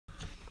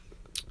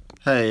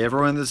Hey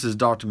everyone, this is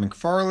Dr.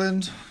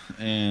 McFarland,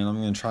 and I'm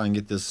going to try and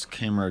get this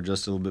camera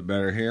adjusted a little bit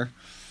better here.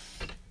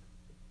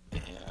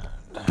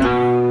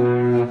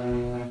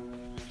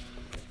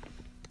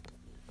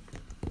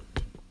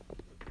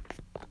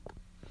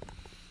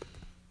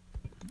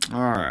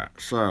 Alright,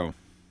 so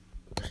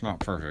it's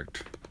not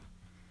perfect.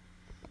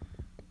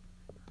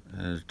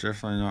 It is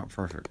definitely not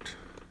perfect.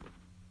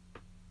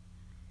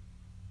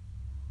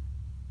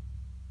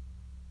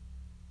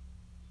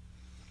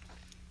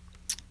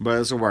 But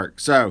this will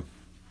work. So,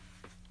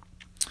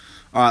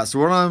 alright, so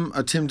what I'm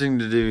attempting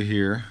to do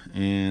here,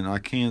 and I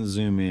can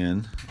zoom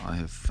in, I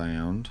have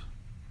found,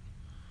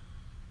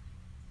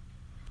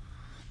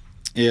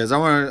 is I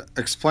want to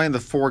explain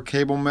the 4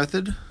 cable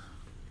method.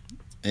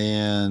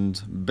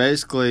 And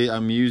basically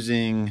I'm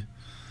using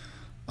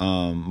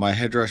my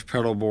HEADRUSH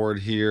pedal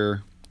board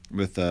here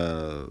with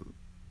 2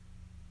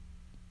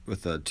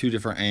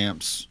 different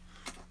amps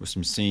with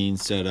some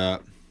scenes set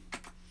up.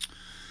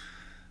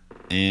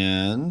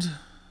 And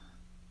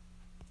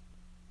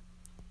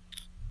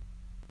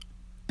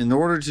in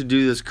order to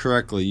do this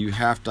correctly, you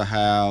have to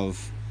have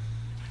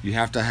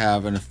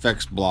an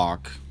effects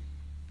block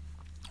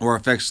or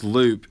effects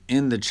loop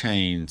in the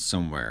chain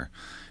somewhere.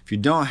 If you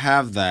don't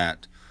have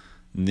that,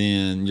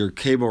 then your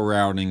cable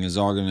routing is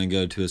all going to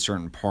go to a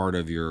certain part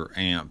of your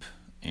amp,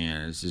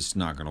 and it's just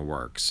not going to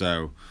work.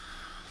 So,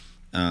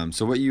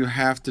 so what you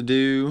have to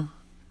do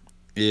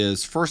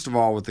is, first of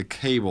all, with the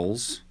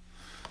cables,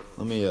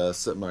 let me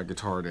set my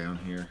guitar down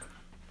here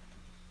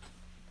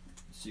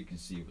so you can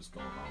see what's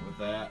going on with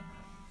that.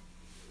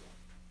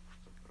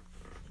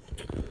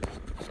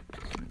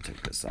 Let me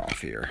take this off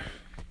here.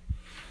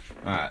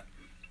 Alright.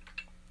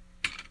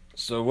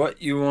 So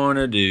what you want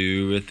to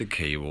do with the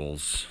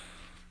cables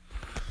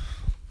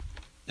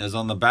is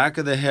on the back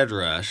of the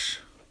HEADRUSH,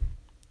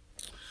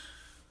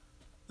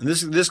 and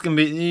this can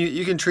be,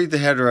 you can treat the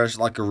HEADRUSH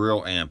like a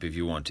real amp if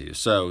you want to.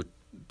 So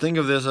think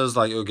of this as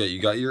like, okay, you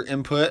got your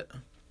input,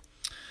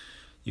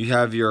 you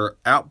have your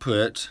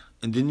output,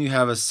 and then you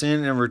have a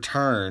send and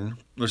return,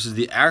 which is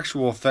the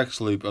actual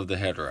effects loop of the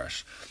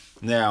HEADRUSH.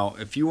 Now,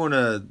 if you want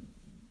to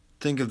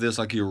think of this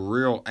like your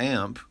real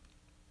amp,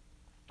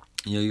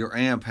 you know, your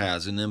amp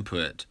has an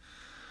input,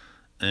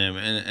 and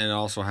it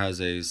also has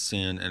a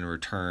send and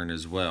return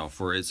as well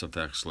for its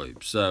effects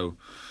loop. So,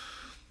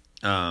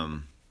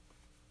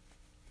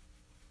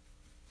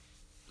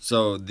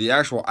 so the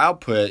actual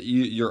output,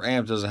 your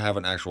amp doesn't have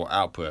an actual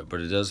output, but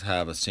it does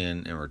have a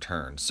send and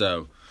return.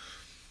 So,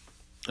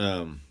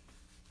 so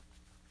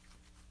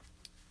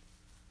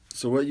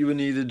what you would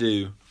need to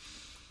do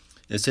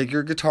is take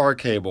your guitar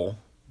cable,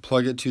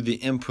 plug it to the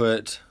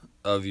input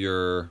of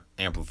your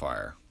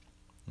amplifier,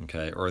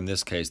 okay, or in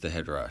this case, the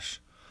HEADRUSH.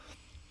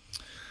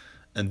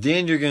 And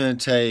then you're going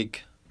to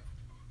take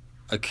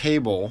a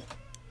cable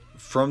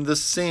from the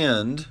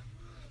send,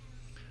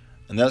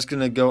 and that's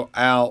going to go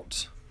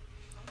out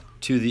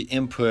to the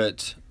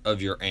input of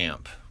your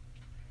amp.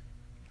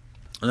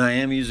 And I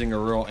am using a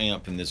real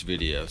amp in this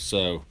video.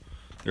 So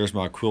there's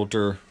my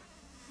QUILTER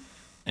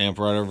amp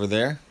right over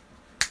there.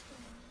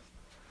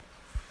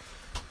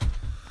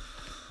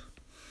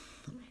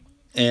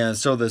 And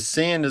so the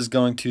send is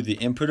going to the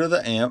input of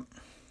the amp,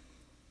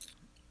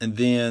 and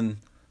then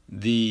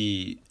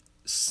the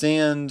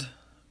send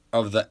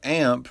of the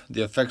amp,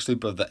 the effects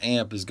loop of the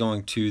amp, is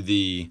going to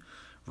the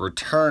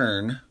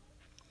return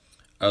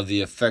of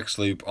the effects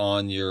loop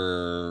on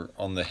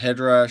the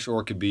HEADRUSH, or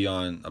it could be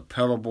on a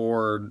pedal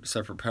board,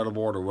 separate pedal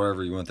board, or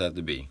whatever you want that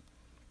to be.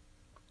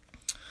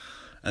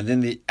 And then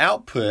the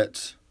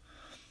output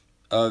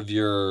of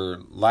your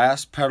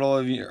last pedal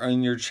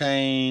in your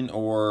chain,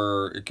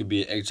 or it could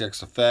be a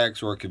HX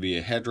effects, or it could be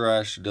a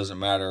HEADRUSH, it doesn't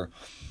matter.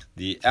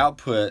 The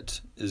output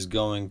is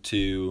going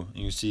to,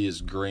 you see it's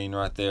green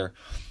right there,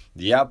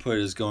 the output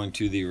is going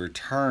to the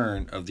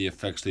return of the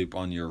effects loop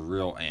on your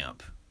real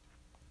amp.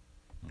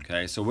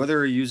 Okay, so whether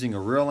you're using a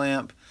real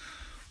amp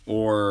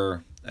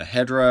or a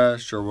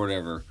HEADRUSH or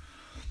whatever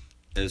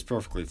is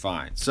perfectly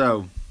fine.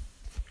 So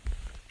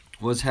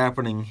what's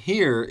happening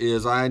here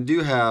is I do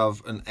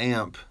have an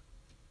amp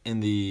in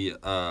the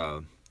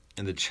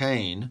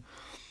chain.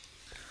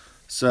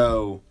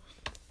 So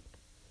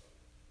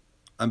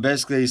I'm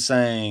basically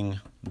saying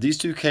these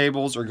 2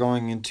 cables are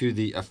going into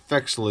the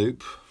effects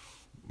loop,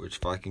 which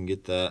if I can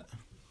get that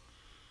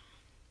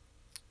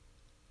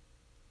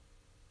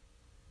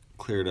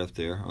cleared up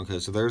there. Okay,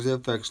 so there's the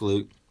effects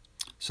loop.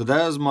 So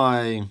that is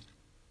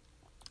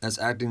that's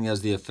acting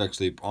as the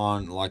effects loop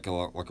on like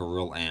a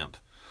real amp.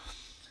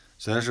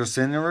 So that's your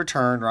send and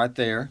return right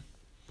there.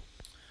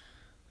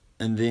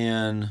 And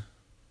then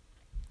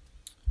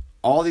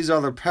all these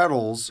other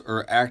pedals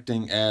are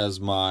acting as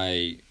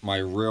my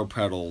real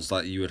pedals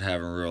that you would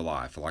have in real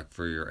life, like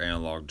for your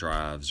analog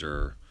drives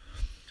or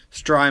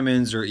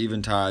Strymons or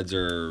Eventides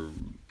or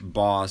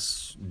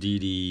Boss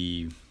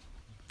DD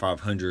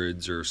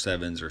 500s or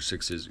 7s or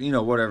 6s, you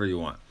know, whatever you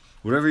want.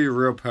 Whatever your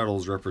real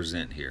pedals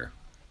represent here.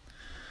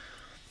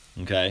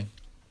 Okay?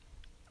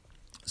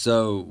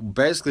 So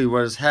basically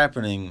what is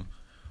happening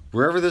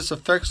wherever this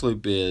effects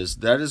loop is,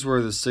 that is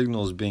where the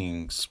signal is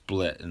being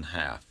split in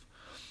half.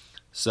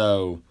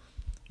 So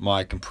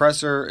my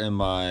compressor and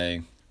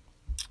my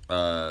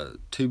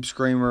tube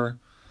screamer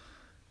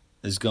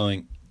is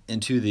going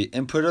into the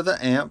input of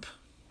the amp,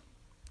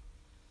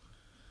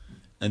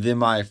 and then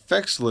my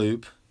effects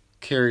loop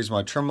carries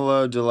my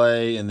tremolo,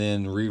 delay, and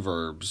then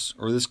reverbs,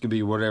 or this could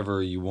be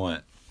whatever you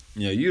want.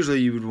 You know,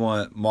 usually you would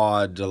want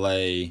mod,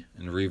 delay,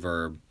 and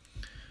reverb,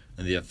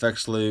 and the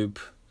effects loop.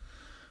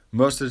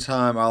 Most of the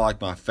time I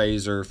like my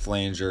phaser,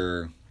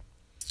 flanger,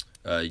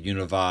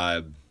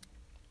 univibe,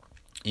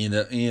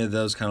 any of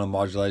those kind of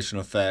modulation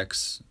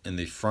effects in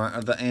the front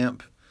of the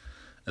amp,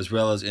 as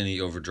well as any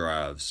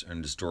overdrives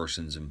and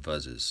distortions and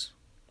fuzzes,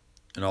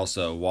 and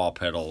also wall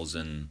pedals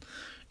and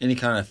any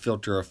kind of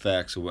filter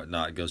effects or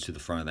whatnot goes to the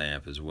front of the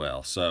amp as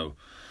well. So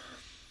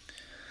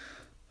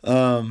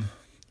in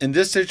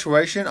this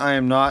situation, I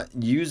am not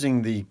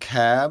using the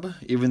cab,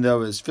 even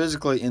though it's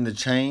physically in the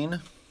chain.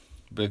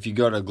 But if you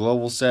go to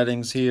global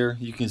settings here,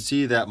 you can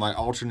see that my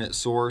alternate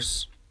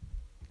source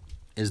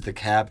is the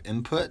cab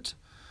input,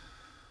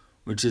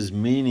 which is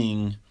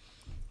meaning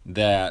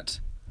that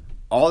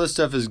all this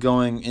stuff is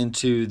going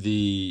into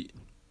the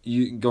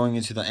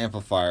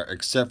amplifier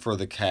except for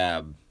the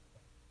cab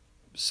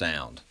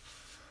sound.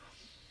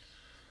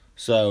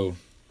 So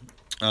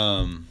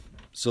so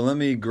let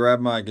me grab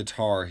my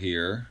guitar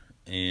here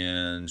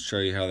and show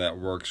you how that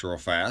works real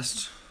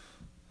fast.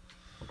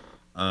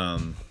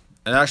 And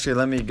actually,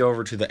 let me go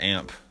over to the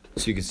amp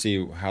so you can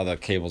see how the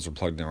cables are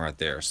plugged in right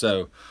there.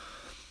 So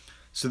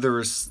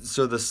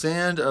the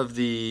send of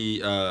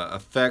the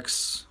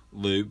effects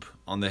loop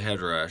on the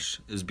HEADRUSH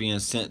is being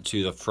sent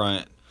to the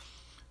front,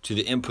 to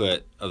the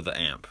input of the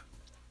amp.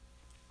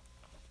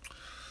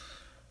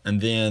 And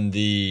then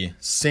the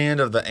send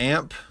of the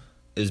amp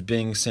is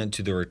being sent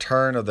to the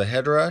return of the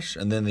HEADRUSH,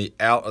 and then the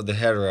out of the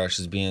HEADRUSH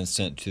is being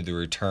sent to the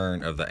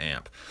return of the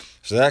amp.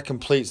 So that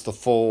completes the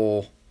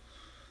full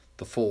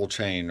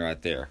chain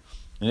right there.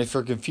 And if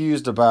you're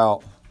confused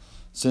about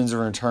sends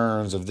and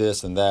returns of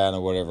this and that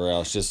and whatever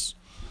else, just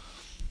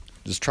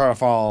try to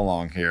follow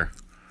along here.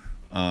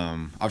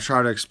 I've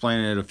tried to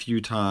explain it a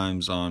few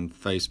times on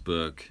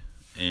Facebook,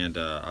 and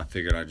I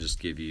figured I'd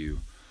just give you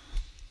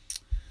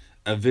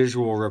a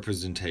visual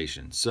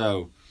representation.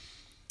 So,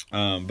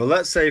 but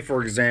let's say,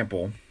 for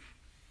example,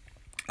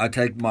 I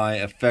take my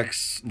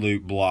effects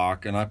loop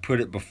block and I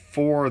put it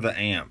before the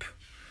amp.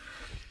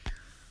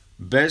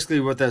 Basically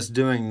what that's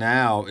doing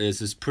now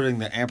is it's putting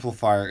the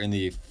amplifier in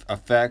the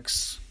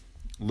effects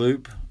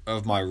loop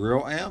of my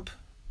real amp,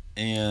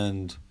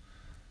 and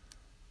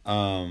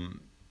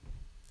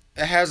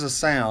it has a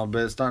sound,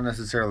 but it's not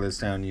necessarily the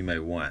sound you may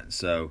want.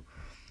 So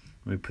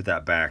let me put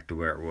that back to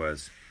where it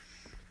was.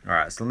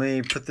 Alright, so let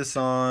me put this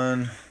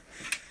on.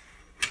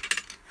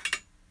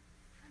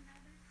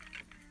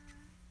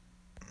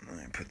 Let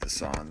me put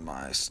this on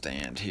my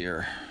stand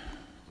here.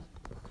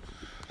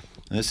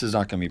 And this is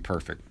not going to be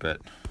perfect, but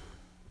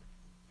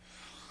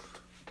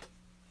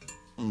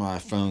my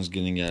phone's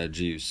getting out of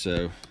juice,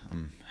 so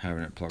I'm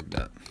having it plugged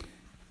up.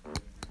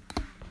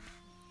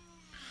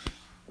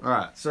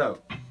 Alright, so,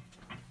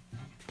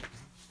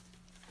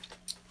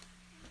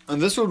 and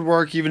this would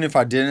work even if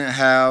I didn't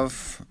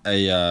have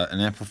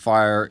an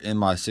amplifier in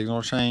my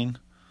signal chain.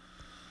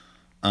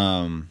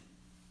 Where's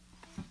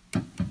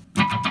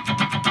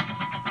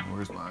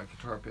my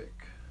guitar pick?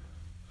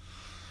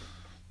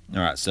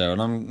 Alright, so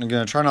and I'm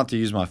going to try not to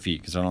use my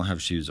feet because I don't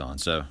have shoes on.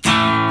 So,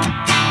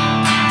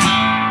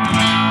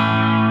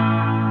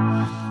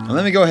 and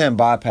let me go ahead and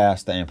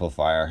bypass the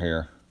amplifier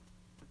here.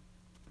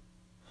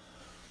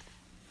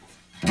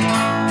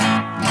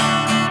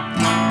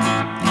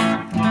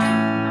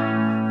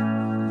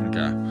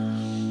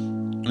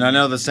 And I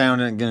know the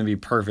sound isn't going to be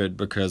perfect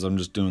because I'm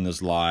just doing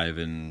this live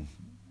and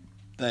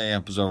the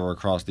amp is over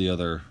across the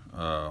other,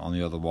 on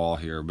the other wall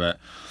here. But,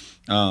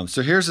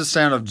 so here's the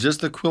sound of just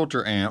the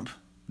Quilter amp,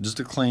 just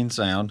a clean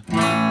sound.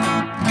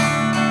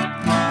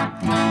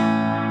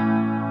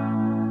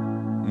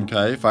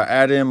 Okay, if I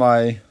add in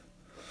my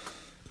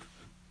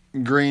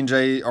green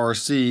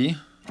JRC,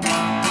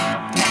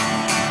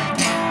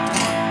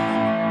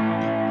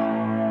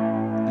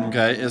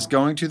 okay, it's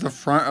going to the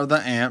front of the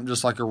amp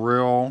just like a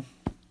real...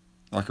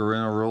 like in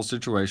a real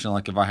situation.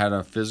 Like if I had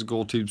a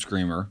physical tube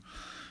screamer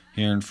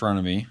here in front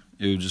of me,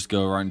 it would just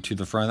go right into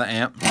the front of the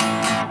amp.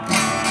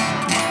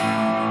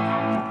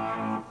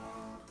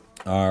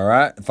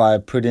 Alright, if I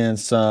put in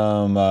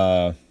some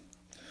extra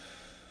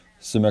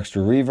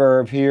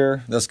reverb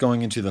here, that's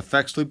going into the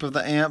effects loop of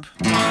the amp.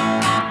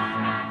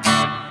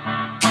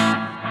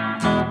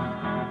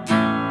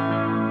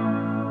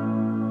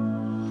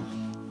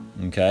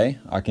 Okay,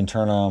 I can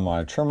turn on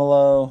my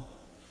tremolo.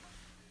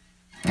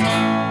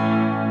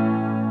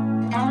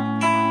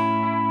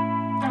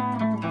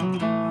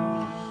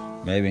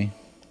 Maybe,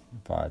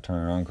 if I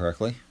turn it on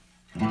correctly.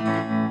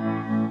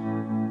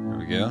 There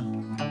we go.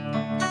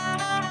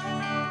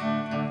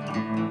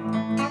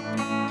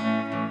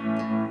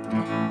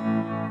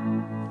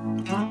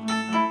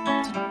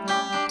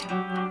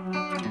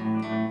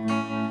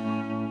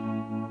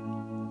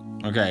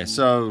 Okay,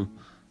 so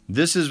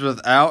this is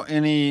without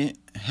any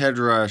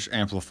HEADRUSH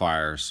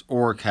amplifiers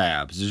or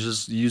cabs. It's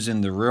just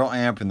using the real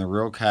amp and the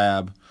real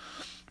cab.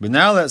 But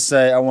now let's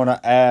say I want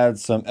to add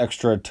some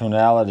extra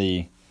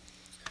tonality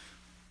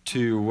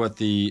to what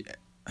the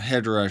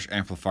HEADRUSH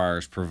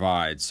amplifiers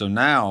provide. So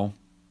now,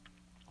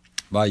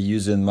 by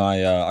using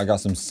my, I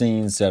got some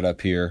scenes set up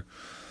here,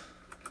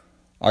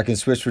 I can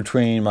switch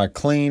between my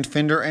clean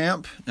Fender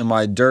amp and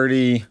my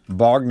dirty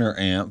Bogner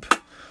amp.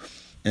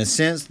 And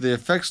since the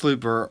effects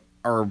loop are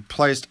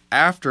placed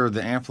after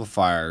the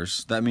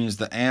amplifiers, that means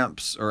the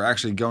amps are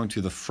actually going to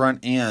the front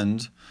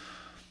end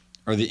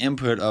or the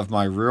input of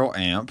my real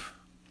amp,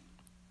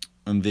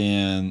 and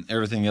then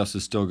everything else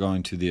is still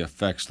going to the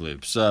effects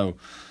loop. So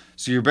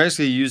you're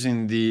basically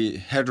using the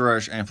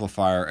HEADRUSH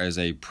amplifier as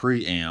a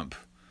preamp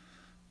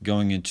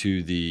going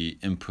into the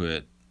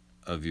input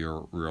of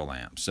your real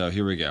amp. So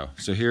here we go.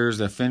 So here's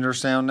the Fender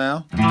sound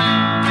now.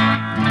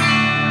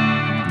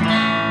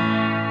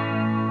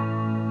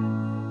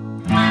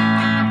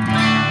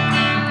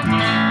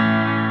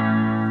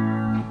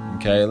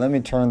 Okay, let me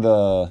turn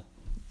the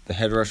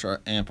HEADRUSH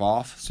amp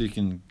off so you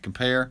can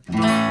compare.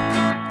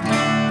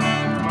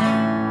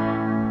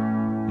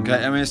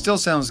 Okay, I mean, it still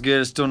sounds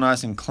good. It's still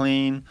nice and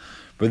clean,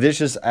 but this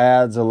just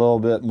adds a little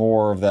bit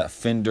more of that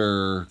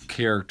Fender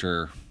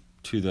character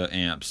to the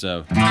amp.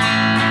 So,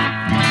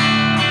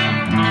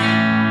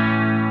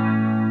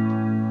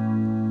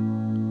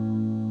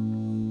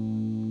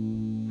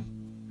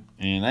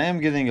 and I am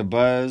getting a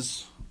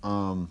buzz.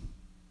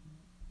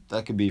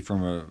 That could be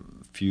from a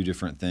few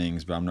different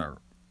things, but I'm not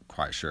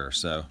quite sure.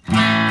 So,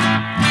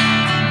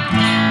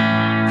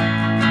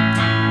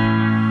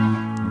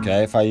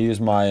 okay, if I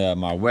use my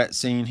my wet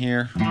scene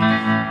here.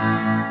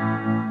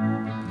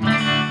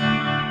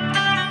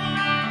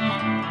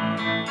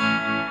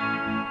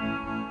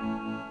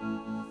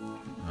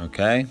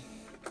 Okay.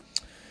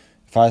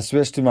 If I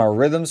switch to my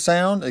rhythm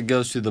sound, it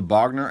goes to the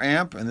Bogner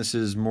amp, and this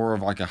is more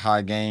of like a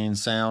high gain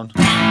sound.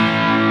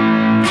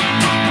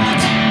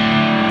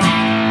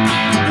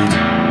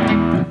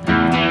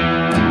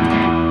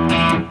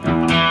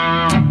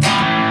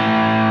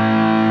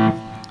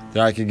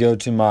 Then I could go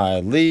to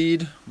my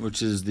lead,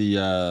 which is the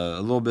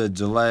a little bit of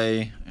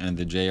delay and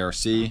the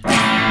JRC.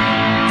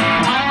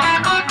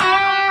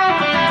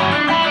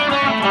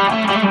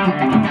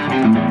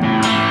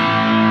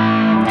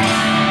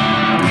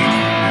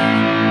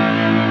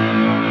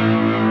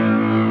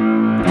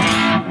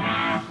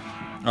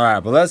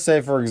 Alright, but let's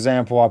say, for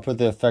example, I put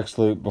the effects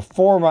loop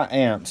before my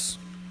amps.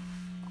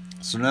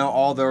 So now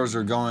all those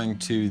are going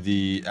to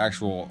the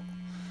actual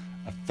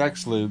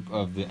effects loop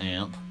of the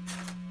amp.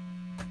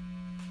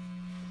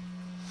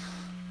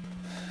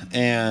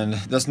 And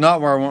that's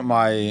not where I want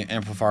my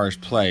amplifiers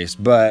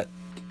placed, but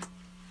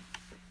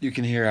you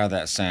can hear how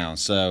that sounds.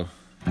 So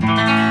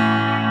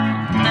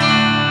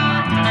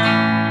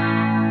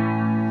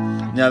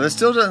now this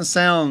still doesn't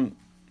sound,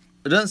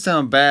 it doesn't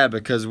sound bad,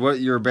 because what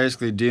you're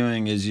basically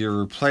doing is you're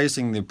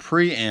replacing the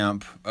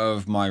preamp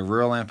of my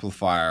real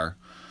amplifier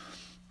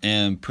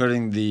and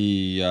putting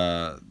the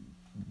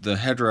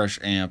HEADRUSH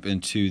amp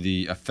into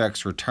the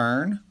effects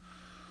return.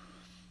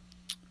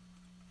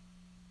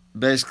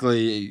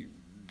 Basically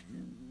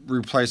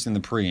replacing the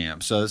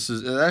preamp. So this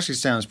is, it actually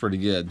sounds pretty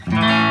good.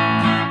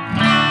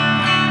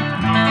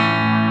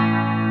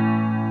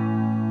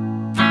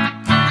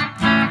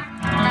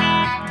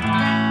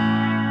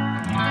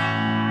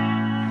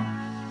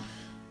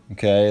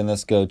 Okay, and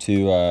let's go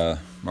to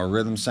my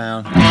rhythm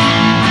sound.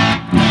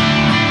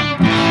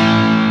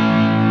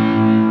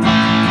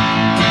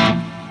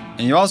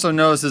 And you also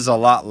notice it's a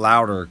lot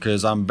louder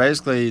because I'm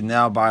basically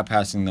now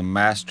bypassing the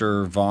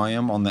master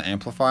volume on the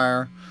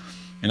amplifier,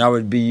 and I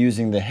would be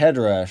using the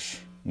HEADRUSH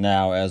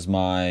now as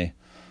my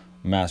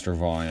master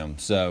volume.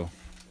 So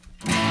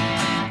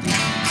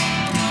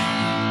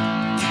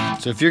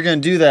if you're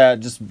going to do that,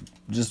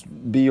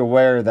 just be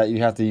aware that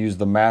you have to use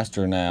the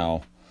master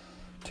now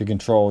to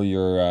control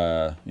your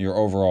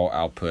overall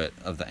output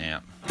of the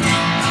amp.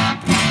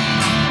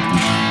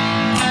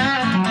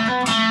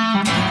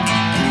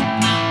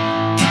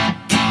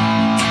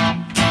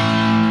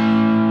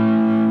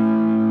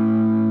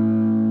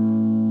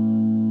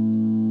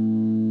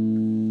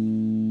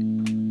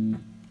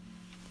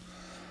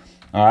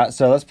 Alright,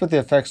 so let's put the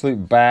effects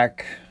loop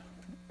back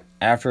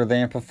after the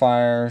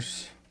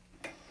amplifiers.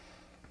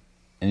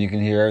 And you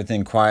can hear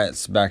everything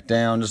quiets back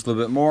down just a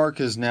little bit more,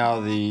 because now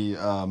the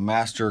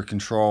master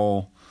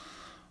control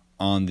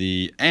on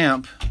the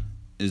amp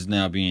is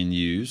now being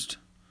used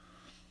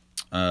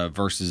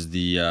versus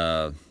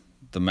the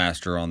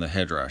master on the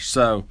HEADRUSH.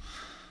 So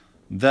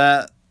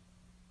that,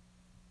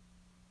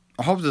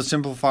 I hope to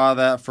simplify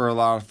that for a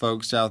lot of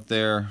folks out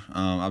there.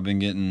 I've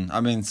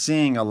been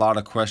seeing a lot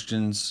of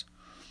questions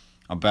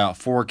about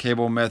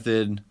 4-cable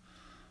method,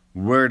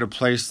 where to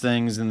place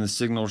things in the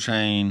signal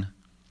chain,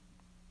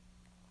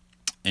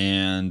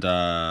 and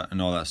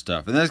all that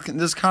stuff. And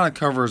this kind of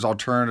covers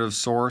alternative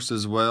source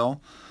as well,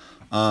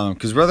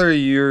 because whether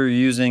you're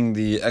using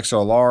the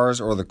XLRs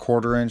or the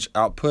 1/4-inch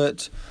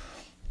output,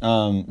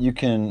 you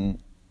can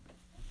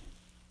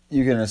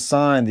you can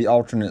assign the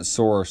alternate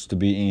source to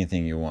be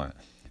anything you want.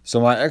 So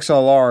my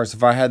XLRs,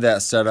 if I had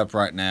that set up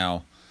right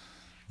now,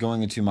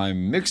 going into my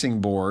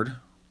mixing board,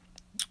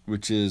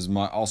 which is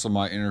also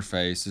my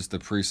interface, is the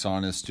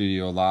PreSonus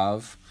Studio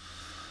Live.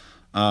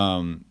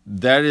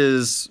 That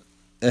is,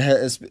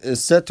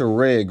 it's set to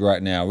rig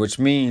right now, which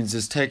means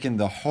it's taking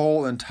the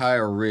whole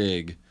entire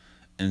rig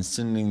and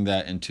sending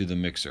that into the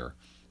mixer.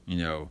 You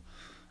know,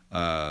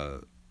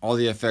 all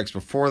the effects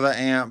before the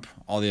amp,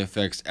 all the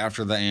effects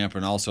after the amp,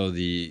 and also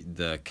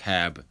the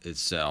cab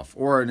itself,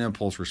 or an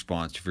impulse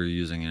response if you're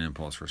using an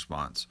impulse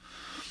response.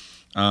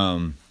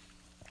 And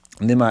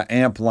then my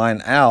amp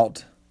line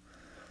out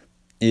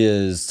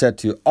is set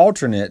to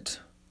alternate,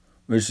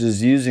 which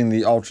is using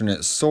the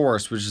alternate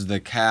source, which is the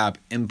cab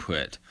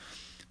input.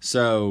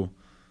 So,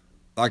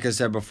 like I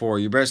said before,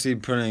 you're basically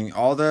putting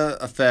all the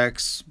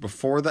effects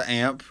before the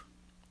amp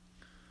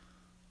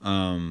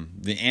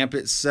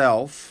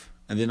itself,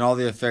 and then all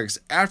the effects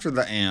after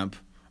the amp,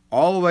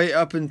 all the way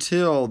up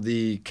until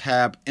the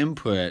cab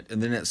input,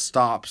 and then it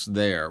stops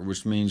there,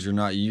 which means you're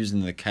not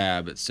using the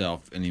cab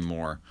itself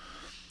anymore,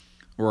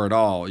 or at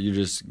all. You're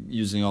just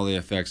using all the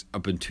effects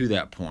up until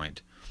that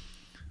point.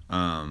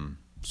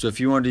 So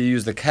if you wanted to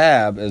use the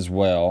cab as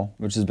well,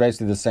 which is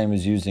basically the same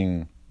as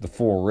using the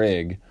full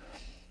rig,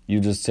 you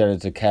just set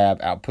it to cab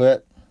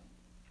output,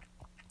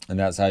 and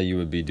that's how you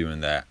would be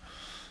doing that.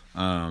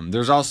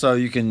 There's also,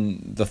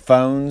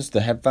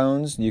 the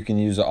headphones, you can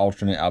use an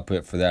alternate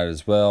output for that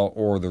as well,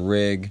 or the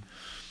rig.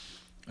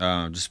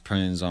 Just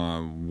depends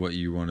on what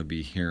you want to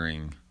be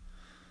hearing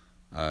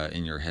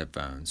in your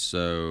headphones.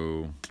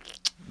 So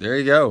there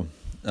you go.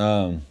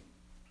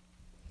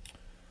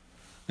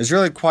 It's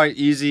really quite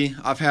easy.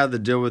 I've had to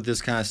deal with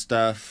this kind of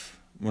stuff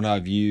when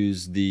I've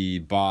used the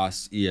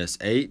Boss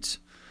ES8.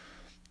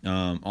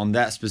 On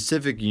that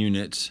specific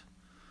unit,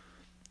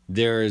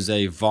 there is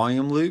a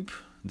volume loop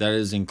that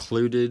is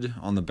included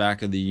on the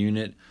back of the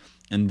unit,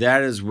 and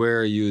that is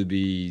where you would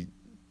be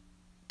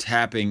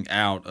tapping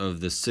out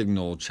of the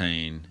signal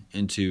chain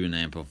into an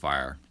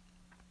amplifier.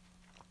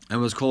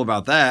 And what's cool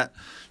about that,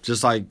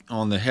 just like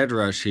on the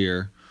HEADRUSH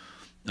here,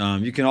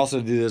 you can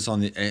also do this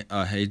on the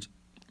HX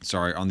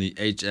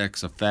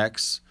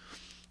effects.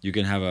 You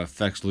can have an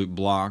effects loop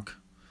block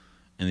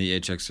in the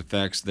HX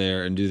effects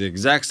there, and do the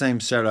exact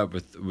same setup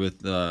with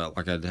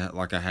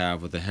like I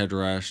have with the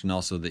HEADRUSH and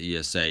also the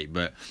ES8.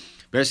 But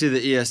basically,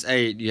 the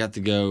ES8, you have to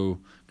go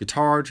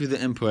guitar to the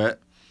input,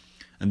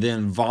 and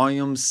then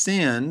volume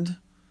send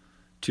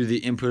to the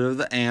input of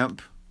the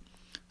amp,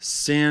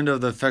 send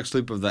of the effects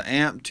loop of the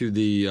amp to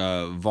the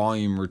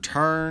volume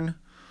return,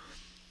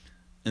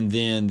 and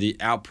then the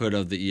output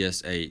of the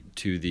ES8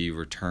 to the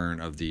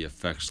return of the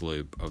effects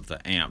loop of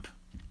the amp.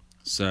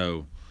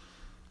 So,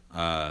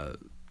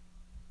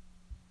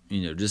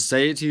 just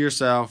say it to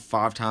yourself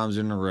 5 times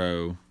in a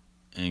row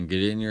and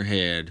get it in your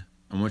head.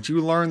 And once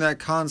you learn that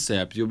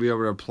concept, you'll be able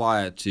to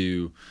apply it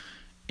to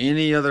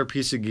any other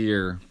piece of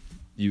gear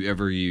you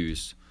ever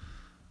use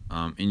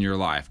in your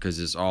life, because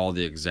it's all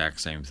the exact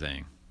same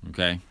thing,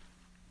 okay?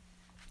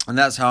 And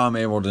that's how I'm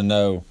able to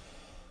know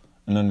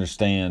and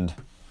understand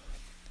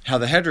how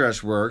the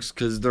HEADRUSH works,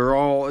 because they're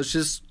all, it's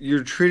just,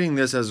 you're treating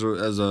this as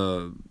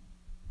a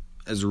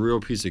real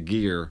piece of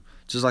gear,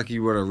 just like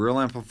you would a real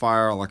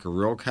amplifier, like a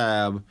real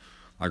cab,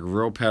 like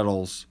real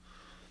pedals,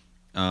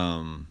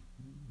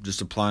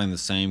 just applying the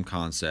same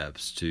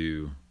concepts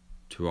to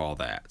all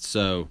that.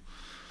 So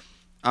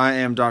I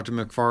am Dr.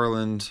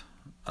 McFarland.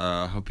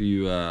 Hope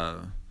you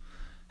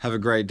have a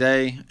great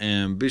day,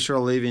 and be sure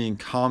to leave any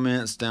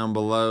comments down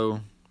below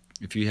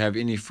if you have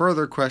any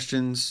further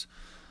questions,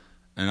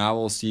 and I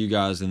will see you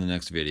guys in the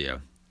next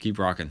video. Keep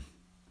rocking.